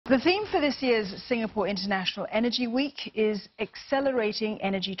The theme for this year's Singapore International Energy Week is Accelerating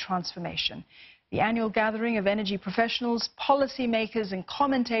Energy Transformation. The annual gathering of energy professionals, policymakers and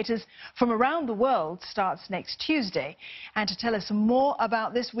commentators from around the world starts next Tuesday. And to tell us more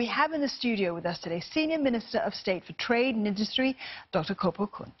about this, we have in the studio with us today Senior Minister of State for Trade and Industry, Dr. Koh Poh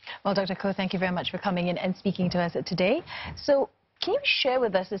Koon. Well, Dr. Koh, thank you very much for coming in and speaking to us today. So, can you share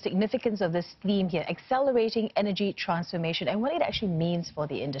with us the significance of this theme here, accelerating energy transformation, and what it actually means for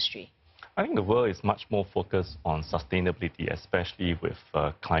the industry? I think the world is much more focused on sustainability, especially with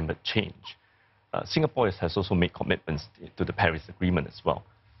climate change. Singapore has also made commitments to the Paris Agreement as well.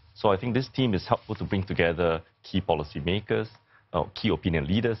 So I think this theme is helpful to bring together key policymakers, key opinion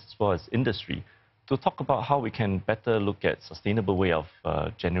leaders, as well as industry, to talk about how we can better look at sustainable way of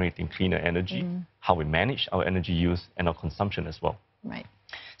generating cleaner energy, how we manage our energy use and our consumption as well. Right.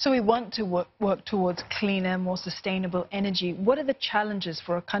 So we want to work towards cleaner, more sustainable energy. What are the challenges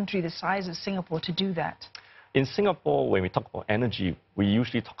for a country the size of Singapore to do that? In Singapore, when we talk about energy, we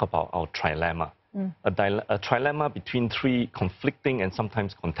usually talk about our trilemma. A trilemma between three conflicting and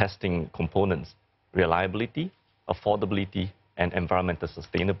sometimes contesting components: reliability, affordability, and environmental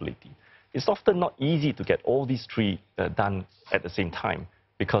sustainability. It's often not easy to get all these three done at the same time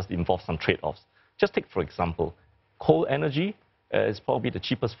because it involves some trade-offs. Just take, for example, coal energy is probably the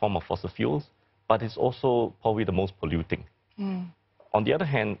cheapest form of fossil fuels, but it's also probably the most polluting. On the other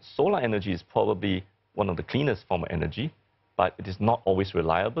hand, solar energy is probably one of the cleanest form of energy, but it is not always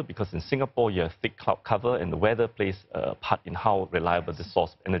reliable because in Singapore you have thick cloud cover and the weather plays a part in how reliable the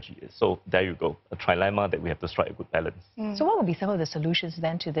source of energy is. So there you go, a trilemma that we have to strike a good balance. So what would be some of the solutions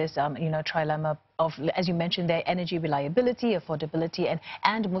then to this trilemma of, as you mentioned there, energy reliability, affordability,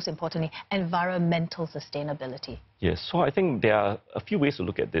 and most importantly, environmental sustainability? Yes, so I think there are a few ways to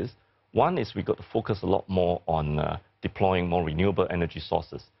look at this. One is we've got to focus a lot more on deploying more renewable energy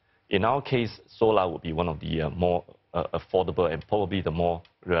sources. In our case, solar would be one of the more affordable and probably the more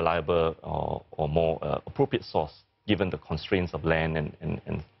reliable or more appropriate source, given the constraints of land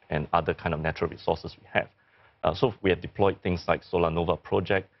and other kind of natural resources we have. So we have deployed things like Solar Nova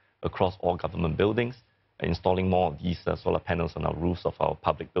project across all government buildings, installing more of these solar panels on our roofs of our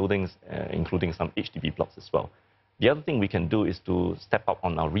public buildings, including some HDB blocks as well. The other thing we can do is to step up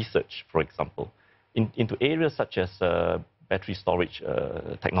on our research, for example, into areas such as battery storage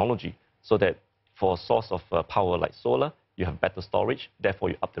technology, so that for a source of power like solar, you have better storage, therefore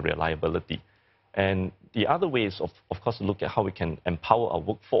you up the reliability. And the other way is, of course, to look at how we can empower our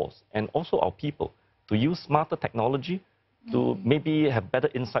workforce and also our people to use smarter technology, to maybe have better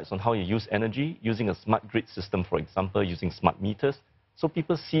insights on how you use energy, using a smart grid system, for example, using smart meters, so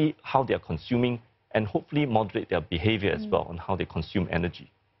people see how they are consuming and hopefully moderate their behavior as well on how they consume energy.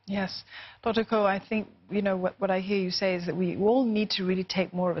 Yes. Dr. Koh, I think, what I hear you say is that we all need to really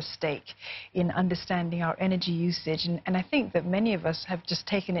take more of a stake in understanding our energy usage. And I think that many of us have just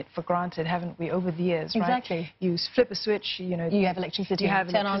taken it for granted, haven't we, over the years, right? Exactly. You flip a switch, you have electricity,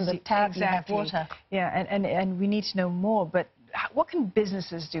 turn on the tap, exactly. You have water. Yeah, and we need to know more. But what can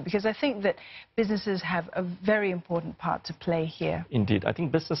businesses do? Because I think that businesses have a very important part to play here. Indeed. I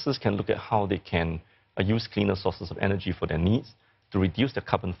think businesses can look at how they can use cleaner sources of energy for their needs, to reduce their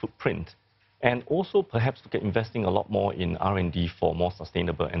carbon footprint, and also perhaps look at investing a lot more in R&D for more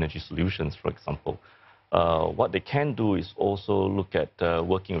sustainable energy solutions, for example. What they can do is also look at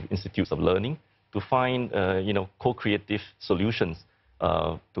working with institutes of learning to find co-creative solutions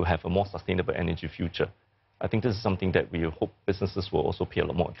to have a more sustainable energy future. I think this is something that we hope businesses will also pay a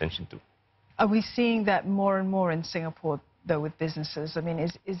lot more attention to. Are we seeing that more and more in Singapore, though, with businesses? I mean,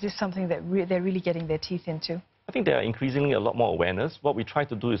 is this something that they're really getting their teeth into? I think there are increasingly a lot more awareness. What we try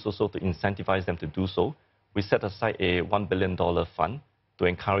to do is also to incentivize them to do so. We set aside a $1 billion fund to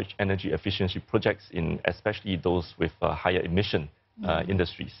encourage energy efficiency projects in especially those with higher emission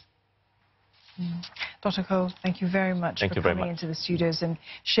industries. Dr. Koh, thank you very much for coming into the studios and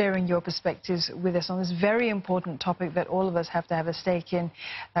sharing your perspectives with us on this very important topic that all of us have to have a stake in.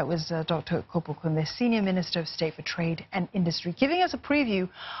 That was Dr. Koh Poh Koon, the Senior Minister of State for Trade and Industry, giving us a preview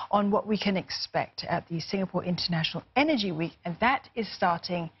on what we can expect at the Singapore International Energy Week, and that is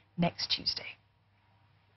starting next Tuesday.